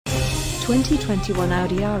2021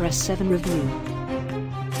 Audi RS7 review.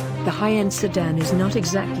 The high-end sedan is not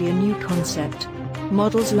exactly a new concept.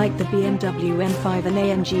 Models like the BMW M5 and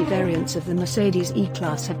AMG variants of the Mercedes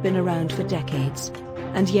E-Class have been around for decades.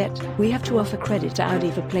 And yet, we have to offer credit to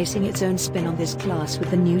Audi for placing its own spin on this class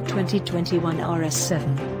with the new 2021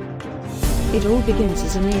 RS7. It all begins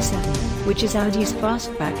as an A7, which is Audi's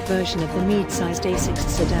fastback version of the mid-sized A6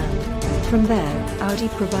 sedan. From there, Audi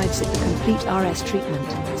provides it the complete RS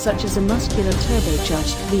treatment, such as a muscular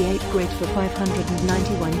turbocharged V8 grade for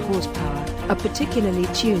 591 horsepower, a particularly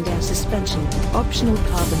tuned air suspension, optional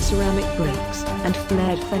carbon ceramic brakes, and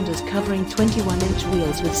flared fenders covering 21-inch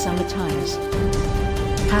wheels with summer tires.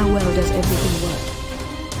 How well does everything work?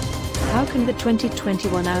 How can the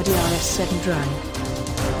 2021 Audi RS7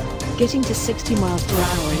 drive? Getting to 60 miles per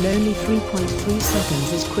hour in only 3.3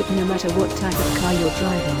 seconds is quick no matter what type of car you're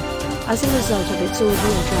driving. As a result of its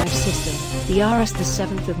all-wheel drive system, the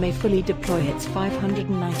RS7 may fully deploy its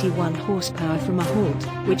 591 horsepower from a halt,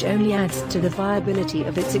 which only adds to the viability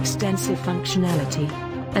of its extensive functionality.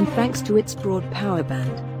 And thanks to its broad power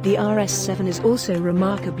band, the RS7 is also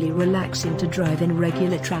remarkably relaxing to drive in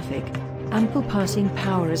regular traffic. Ample passing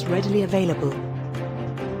power is readily available.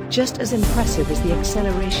 Just as impressive as the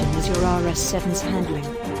acceleration is your RS7's handling.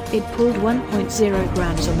 It pulled 1.0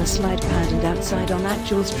 grams on the slide pad and outside on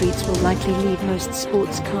actual streets will likely leave most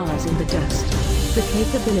sports cars in the dust. The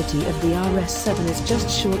capability of the RS7 is just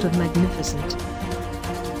short of magnificent.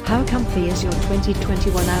 How comfy is your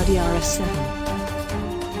 2021 Audi RS7?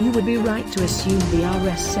 You would be right to assume the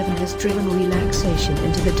RS7 has driven relaxation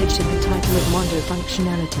into the ditch of the title of Mondo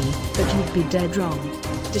functionality, but you'd be dead wrong.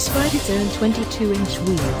 Despite its own 22-inch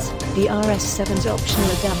wheels, the RS7's optional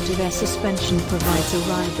adaptive air suspension provides a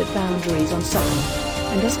ride that boundaries on supple.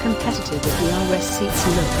 And as competitive as the RS seats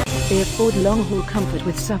look, they afford long-haul comfort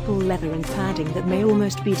with supple leather and padding that may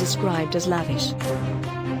almost be described as lavish.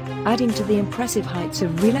 Adding to the impressive heights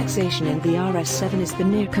of relaxation in the RS7 is the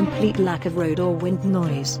near-complete lack of road or wind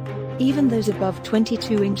noise. Even those above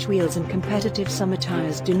 22-inch wheels and competitive summer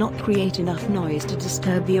tires do not create enough noise to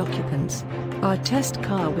disturb the occupants. Our test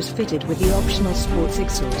car was fitted with the optional sports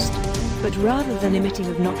exhaust. But rather than emitting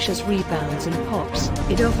obnoxious rebounds and pops,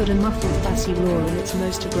 it offered a muffled bassy roar in its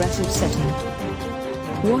most aggressive setting.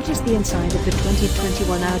 What is the inside of the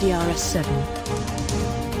 2021 Audi RS7?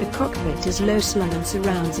 The cockpit is low-slung and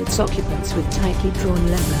surrounds its occupants with tightly drawn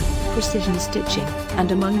leather, precision stitching,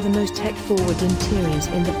 and among the most tech-forward interiors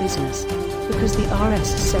in the business. Because the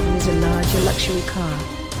RS7 is a larger luxury car,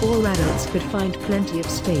 4 adults could find plenty of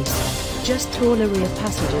space. Just taller rear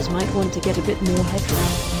passengers might want to get a bit more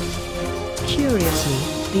headroom. Curiously,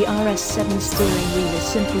 the RS7 steering wheel is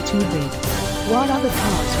simply too big. While other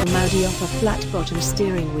cars from Audi offer flat-bottom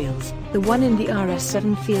steering wheels, the one in the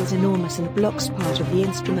RS7 feels enormous and blocks part of the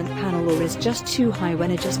instrument panel or is just too high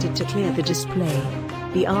when adjusted to clear the display.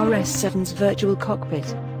 The RS7's virtual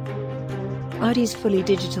cockpit. Audi's fully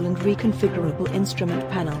digital and reconfigurable instrument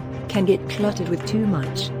panel can get cluttered with too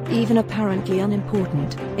much, even apparently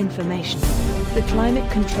unimportant, information. The climate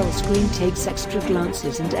control screen takes extra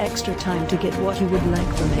glances and extra time to get what you would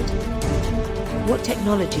like from it. What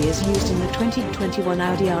technology is used in the 2021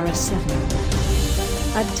 Audi RS7?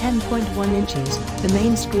 At 10.1 inches, the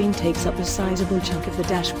main screen takes up a sizable chunk of the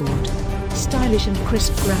dashboard. Stylish and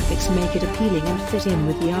crisp graphics make it appealing and fit in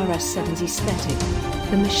with the RS7's aesthetic.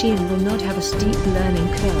 The machine will not have a steep learning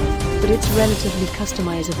curve, but it's relatively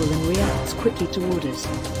customizable and reacts quickly to orders.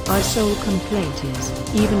 Our sole complaint is,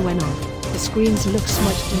 even when on, the screens look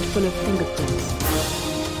smudged and full of fingerprints.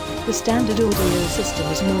 The standard audio system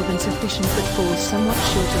is more than sufficient but falls somewhat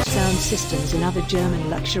short of sound systems in other German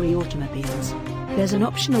luxury automobiles. There's an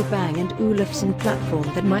optional Bang & Olufsen platform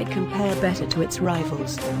that might compare better to its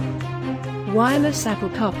rivals. Wireless Apple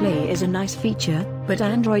CarPlay is a nice feature, but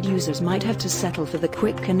Android users might have to settle for the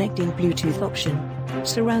quick connecting Bluetooth option.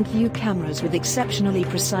 Surround view cameras with exceptionally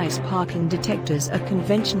precise parking detectors are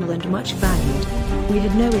conventional and much valued. We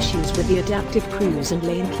had no issues with the adaptive cruise and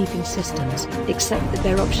lane keeping systems, except that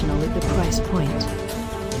they're optional at the price point.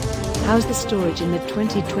 How's the storage in the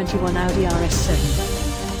 2021 Audi RS7?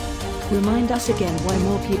 Remind us again why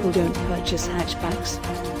more people don't purchase hatchbacks?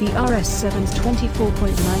 The RS7's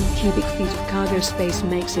 24.9 cubic feet of cargo space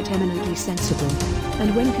makes it eminently sensible.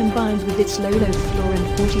 And when combined with its low-load floor and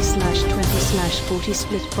 40/20/40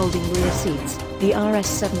 split folding rear seats, the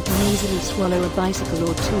RS7 can easily swallow a bicycle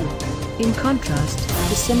or two. In contrast,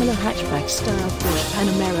 the similar hatchback-style Porsche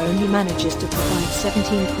Panamera only manages to provide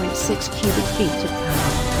 17.6 cubic feet of power.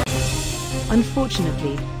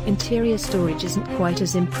 Unfortunately, interior storage isn't quite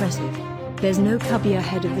as impressive. There's no cubby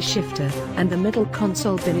ahead of the shifter, and the middle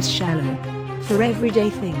console bin is shallow. For everyday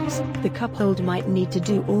things, the cup holder might need to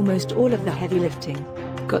do almost all of the heavy lifting.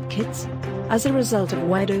 Got kids? As a result of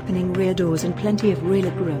wide opening rear doors and plenty of rear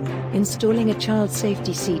room, installing a child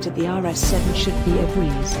safety seat at the RS7 should be a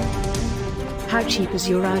breeze. How cheap is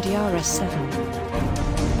your Audi RS7?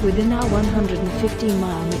 Within our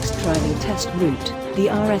 115-mile mixed driving test route, the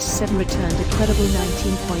RS7 returned a credible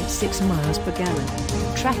 19.6 miles per gallon.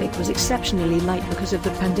 Traffic was exceptionally light because of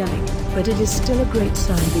the pandemic, but it is still a great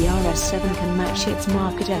sign the RS7 can match its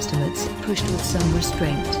market estimates, pushed with some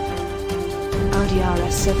restraint. Audi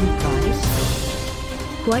RS7 price?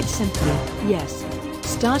 Quite simply, yes.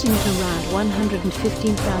 Starting at around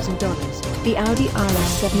 $115,000, the Audi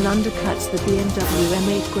RS7 undercuts the BMW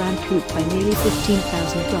M5 Grand Coupe by nearly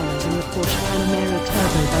 $15,000 and the Porsche Panamera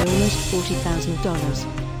Turbo by almost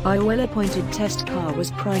 $40,000. Our well-appointed test car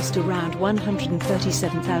was priced around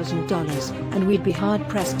 $137,000, and we'd be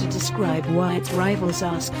hard-pressed to describe why its rivals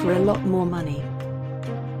ask for a lot more money.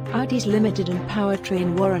 Audi's limited and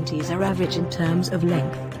powertrain warranties are average in terms of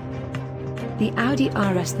length. The Audi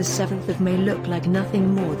RS7 may look like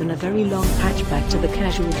nothing more than a very long hatchback to the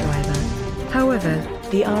casual driver. However,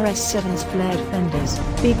 the RS7's flared fenders,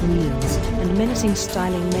 big wheels, and menacing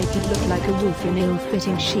styling make it look like a wolf in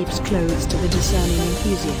ill-fitting sheep's clothes to the discerning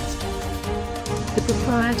enthusiast. The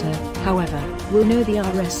proprietor, however, will know the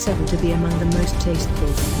RS7 to be among the most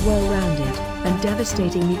tasteful, well-rounded, and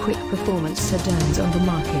devastatingly quick performance sedans on the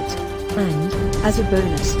market. And, as a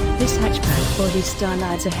bonus, this hatchback body style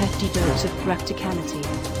adds a hefty dose of practicality.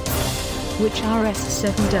 Which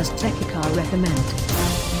RS7 does Technicar recommend?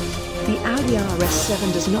 The Audi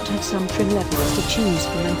RS7 does not have some trim levels to choose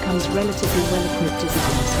from and comes relatively well equipped as it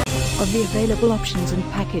is. Of the available options and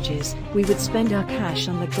packages, we would spend our cash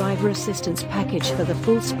on the driver assistance package for the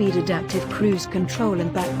full-speed adaptive cruise control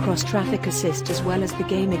and back cross-traffic assist, as well as the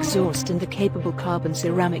game exhaust and the capable carbon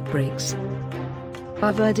ceramic brakes.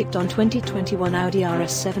 Our verdict on 2021 Audi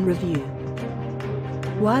RS7 review.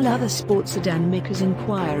 While other sports sedan makers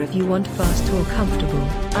inquire if you want fast or comfortable,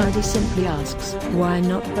 Audi simply asks, why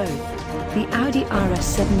not both? The Audi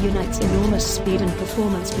RS7 unites enormous speed and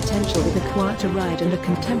performance potential with a quieter ride and a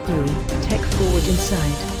contemporary, tech-forward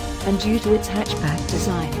inside. And due to its hatchback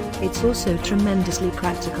design, it's also tremendously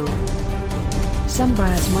practical. Some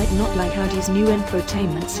buyers might not like Audi's new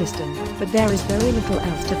infotainment system, but there is very little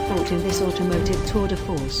else to fault in this automotive tour de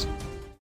force.